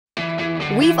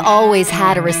We've always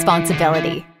had a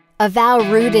responsibility, a vow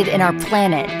rooted in our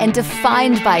planet and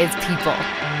defined by its people.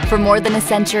 For more than a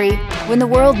century, when the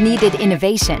world needed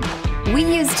innovation, we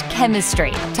used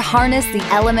chemistry to harness the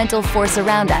elemental force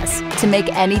around us to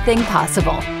make anything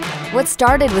possible. What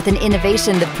started with an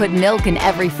innovation that put milk in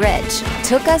every fridge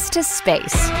took us to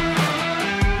space.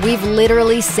 We've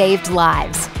literally saved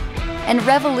lives and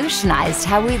revolutionized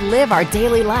how we live our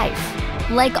daily life.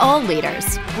 Like all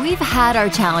leaders, we've had our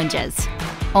challenges,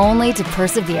 only to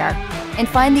persevere and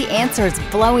find the answers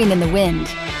blowing in the wind.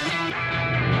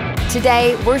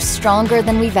 Today, we're stronger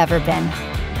than we've ever been.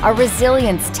 Our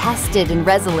resilience tested and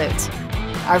resolute.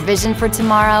 Our vision for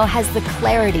tomorrow has the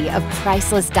clarity of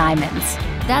priceless diamonds.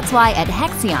 That's why at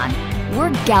Hexion,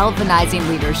 we're galvanizing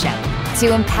leadership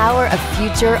to empower a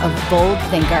future of bold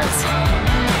thinkers.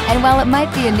 And while it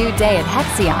might be a new day at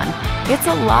Hexion, it's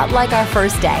a lot like our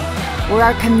first day, where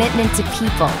our commitment to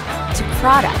people, to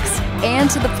products, and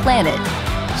to the planet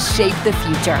shape the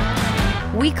future.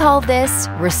 We call this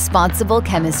responsible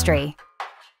chemistry.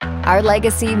 Our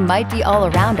legacy might be all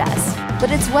around us,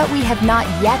 but it's what we have not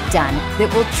yet done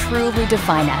that will truly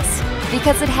define us.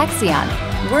 Because at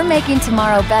Hexion, we're making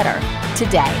tomorrow better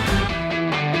today.